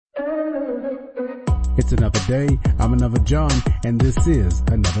It's another day. I'm another John, and this is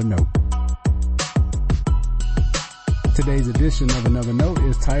Another Note. Today's edition of Another Note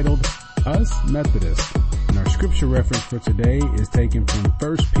is titled, Us Methodists. And our scripture reference for today is taken from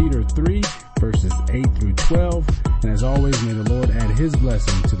 1 Peter 3, verses 8 through 12. And as always, may the Lord add his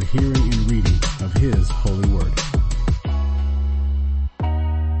blessing to the hearing and reading of his holy word.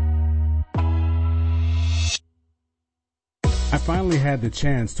 I finally had the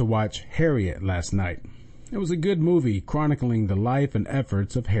chance to watch Harriet last night. It was a good movie chronicling the life and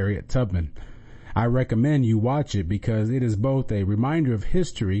efforts of Harriet Tubman. I recommend you watch it because it is both a reminder of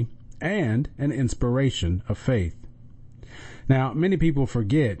history and an inspiration of faith. Now, many people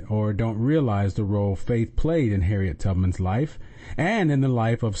forget or don't realize the role faith played in Harriet Tubman's life and in the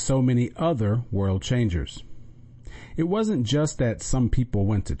life of so many other world changers. It wasn't just that some people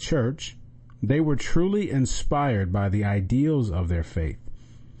went to church. They were truly inspired by the ideals of their faith.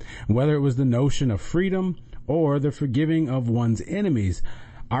 Whether it was the notion of freedom or the forgiving of one's enemies,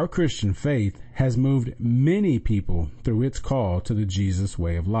 our Christian faith has moved many people through its call to the Jesus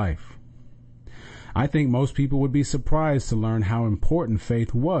way of life. I think most people would be surprised to learn how important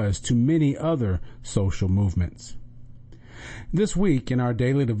faith was to many other social movements. This week in our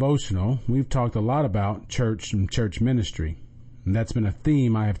daily devotional, we've talked a lot about church and church ministry. And that's been a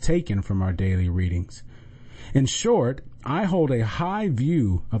theme I have taken from our daily readings. In short, I hold a high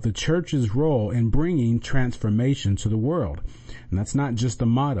view of the church's role in bringing transformation to the world. And that's not just a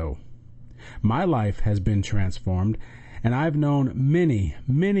motto. My life has been transformed, and I've known many,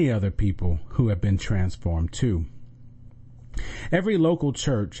 many other people who have been transformed too. Every local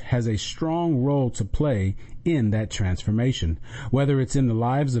church has a strong role to play in that transformation, whether it's in the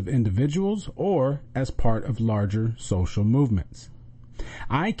lives of individuals or as part of larger social movements.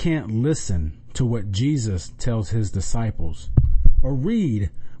 I can't listen to what Jesus tells his disciples or read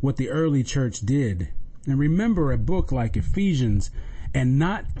what the early church did and remember a book like Ephesians and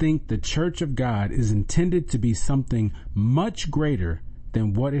not think the Church of God is intended to be something much greater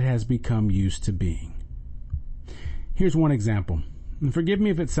than what it has become used to being. Here's one example. And forgive me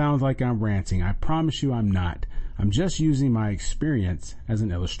if it sounds like I'm ranting. I promise you I'm not. I'm just using my experience as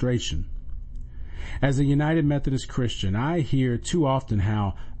an illustration. As a United Methodist Christian, I hear too often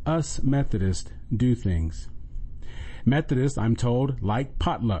how us Methodists do things. Methodists, I'm told, like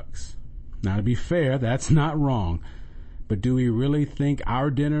potlucks. Now, to be fair, that's not wrong. But do we really think our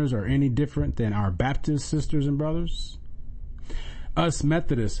dinners are any different than our Baptist sisters and brothers? Us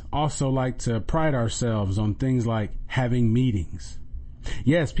Methodists also like to pride ourselves on things like having meetings.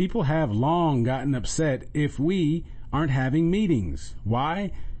 Yes, people have long gotten upset if we aren't having meetings.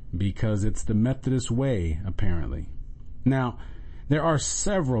 Why? Because it's the Methodist way, apparently. Now, there are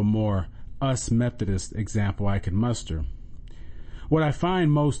several more us Methodist examples I could muster. What I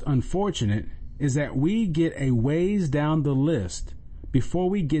find most unfortunate is that we get a ways down the list before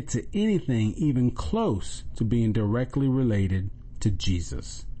we get to anything even close to being directly related to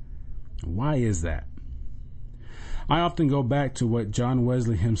Jesus. Why is that? I often go back to what John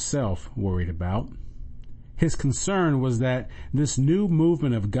Wesley himself worried about. His concern was that this new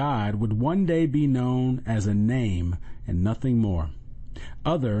movement of God would one day be known as a name and nothing more,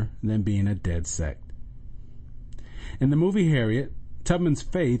 other than being a dead sect. In the movie Harriet, Tubman's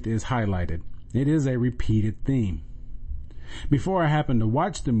faith is highlighted. It is a repeated theme. Before I happened to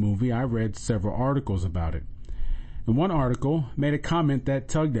watch the movie, I read several articles about it. And one article made a comment that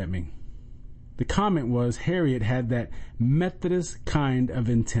tugged at me. The comment was Harriet had that Methodist kind of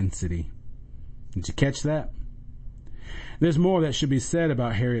intensity. Did you catch that? There's more that should be said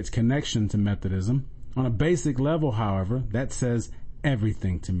about Harriet's connection to Methodism. On a basic level, however, that says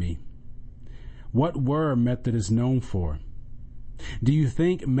everything to me. What were Methodists known for? Do you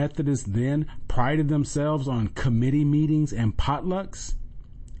think Methodists then prided themselves on committee meetings and potlucks?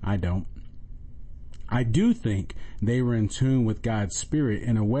 I don't. I do think they were in tune with God's Spirit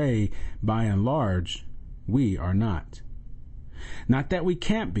in a way, by and large, we are not. Not that we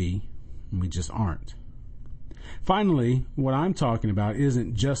can't be, we just aren't. Finally, what I'm talking about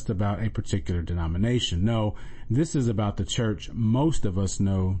isn't just about a particular denomination. No, this is about the church most of us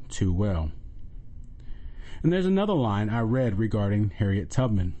know too well. And there's another line I read regarding Harriet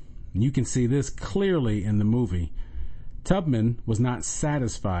Tubman. You can see this clearly in the movie. Tubman was not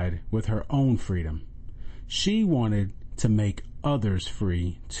satisfied with her own freedom. She wanted to make others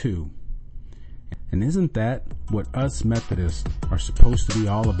free too. And isn't that what us Methodists are supposed to be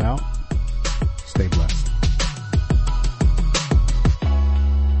all about? Stay blessed.